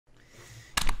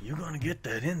You're gonna get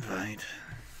that invite.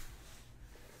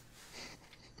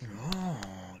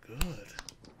 Oh, good.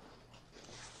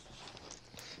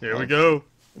 Here we go.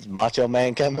 Is Macho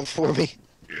Man coming for me?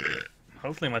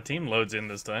 Hopefully my team loads in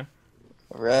this time.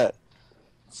 Alright.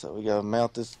 So we gotta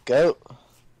mount this goat.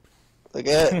 Look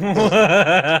at it.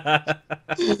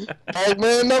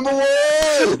 Bagman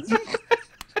 #1!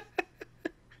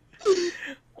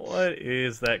 What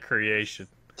is that creation?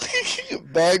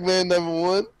 Bagman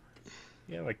 #1?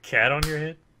 You have a cat on your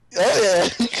head? Oh yeah!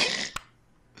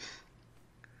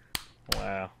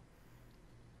 Wow.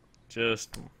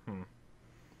 Just,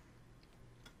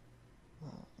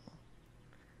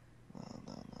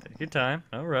 Take your time.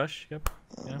 No rush. Yep.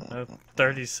 Yeah, no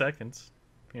 30 seconds.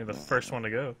 You're the first one to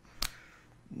go.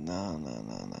 No.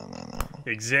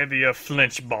 Exhibit your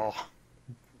flinch ball.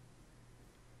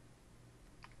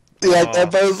 Yeah,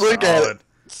 that pose, look at it.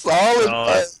 Solid.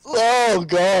 Solid. Oh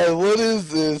god, what is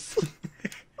this?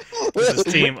 This is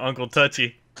Team Uncle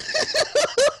Touchy.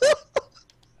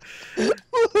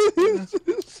 What is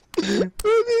this?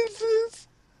 What is this?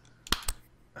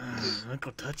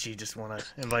 Uncle Touchy just want to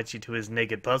invite you to his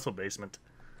naked puzzle basement.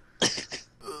 Let's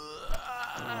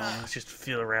just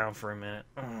feel around for a minute.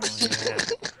 Oh,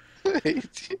 yeah.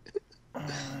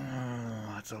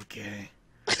 Oh, that's okay.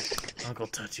 Uncle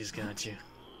Touchy's got you.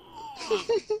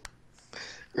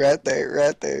 Right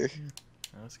there.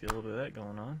 Let's get a little bit of that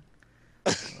going on. A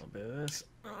little bit of this.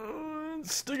 Oh,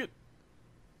 stick it.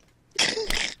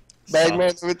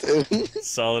 Bagman #2.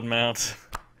 Solid mount.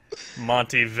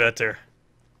 Monty Vetter.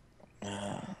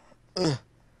 Taser.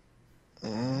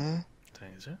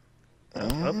 Oh,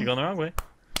 you're going the wrong way.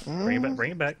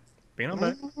 Bring it back. Bring it on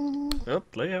back. Oh,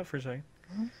 lay out for a second.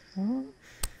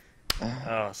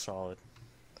 Oh, solid.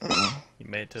 You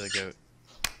made it to the goat.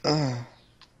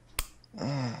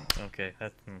 Okay,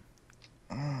 that.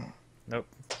 Nope.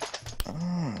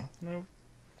 Nope.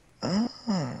 Bring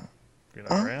it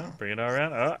all around. Bring it all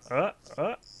around.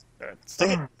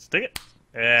 Stick it.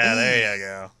 Yeah, there you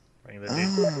go.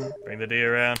 Bring the D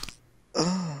around.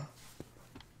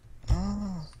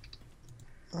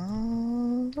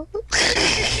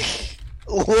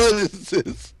 What is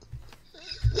this?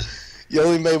 You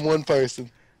only made one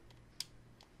person.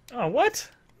 Oh, what?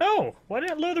 No. Why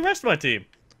didn't I load the rest of my team?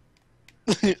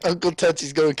 Uncle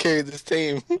Touchy's gonna carry this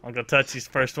team. Uncle Touchy's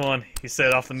first one. He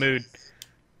set off the mood.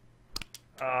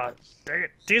 Dang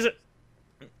it. Tease it.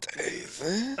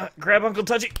 Grab Uncle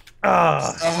Touchy.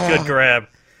 Good grab.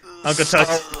 Uncle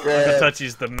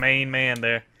Touchy's the main man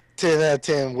there. 10 out of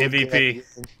 10. MVP.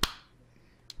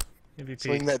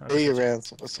 Swing that D around.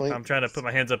 Swing. I'm trying to put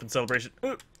my hands up in celebration.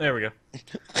 Ooh, there we go.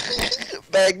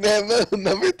 Bagman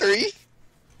 #3.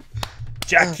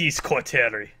 Jackie's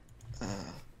Quartieri.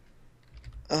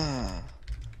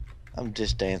 I'm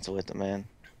just dancing with it, man.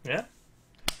 Yeah?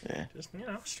 Yeah. Just,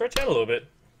 stretch out a little bit.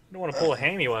 You don't want to pull a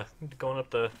hammy while going up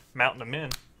the mountain of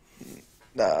men.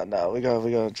 No, we're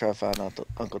gonna try to find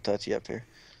Uncle Touchy up here.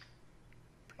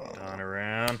 Bring it on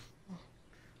around.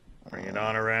 Bring it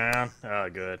on around. Oh,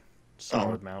 good.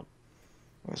 Solid mount.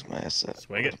 Where's my asset?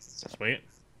 Swing it. Swing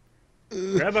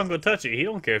it. Grab Uncle Touchy. He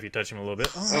don't care if you touch him a little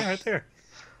bit. Oh, yeah, right there.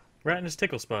 Right in his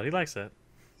tickle spot. He likes that.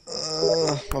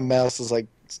 My mouse is like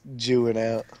jewing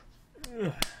out.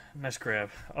 Nice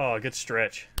grab. Oh, good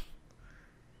stretch.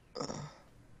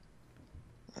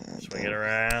 Swing it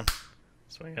around.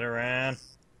 Swing it around.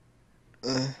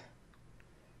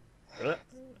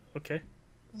 Okay.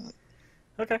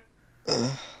 Okay.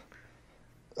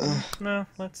 No,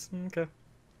 let's okay.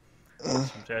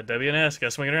 W and S.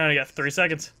 Gotta swing it around. You got 3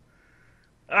 seconds.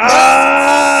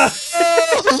 Ah!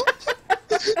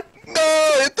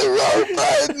 No, hit the wrong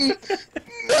button.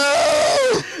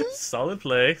 No. Solid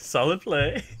play. Solid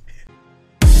play.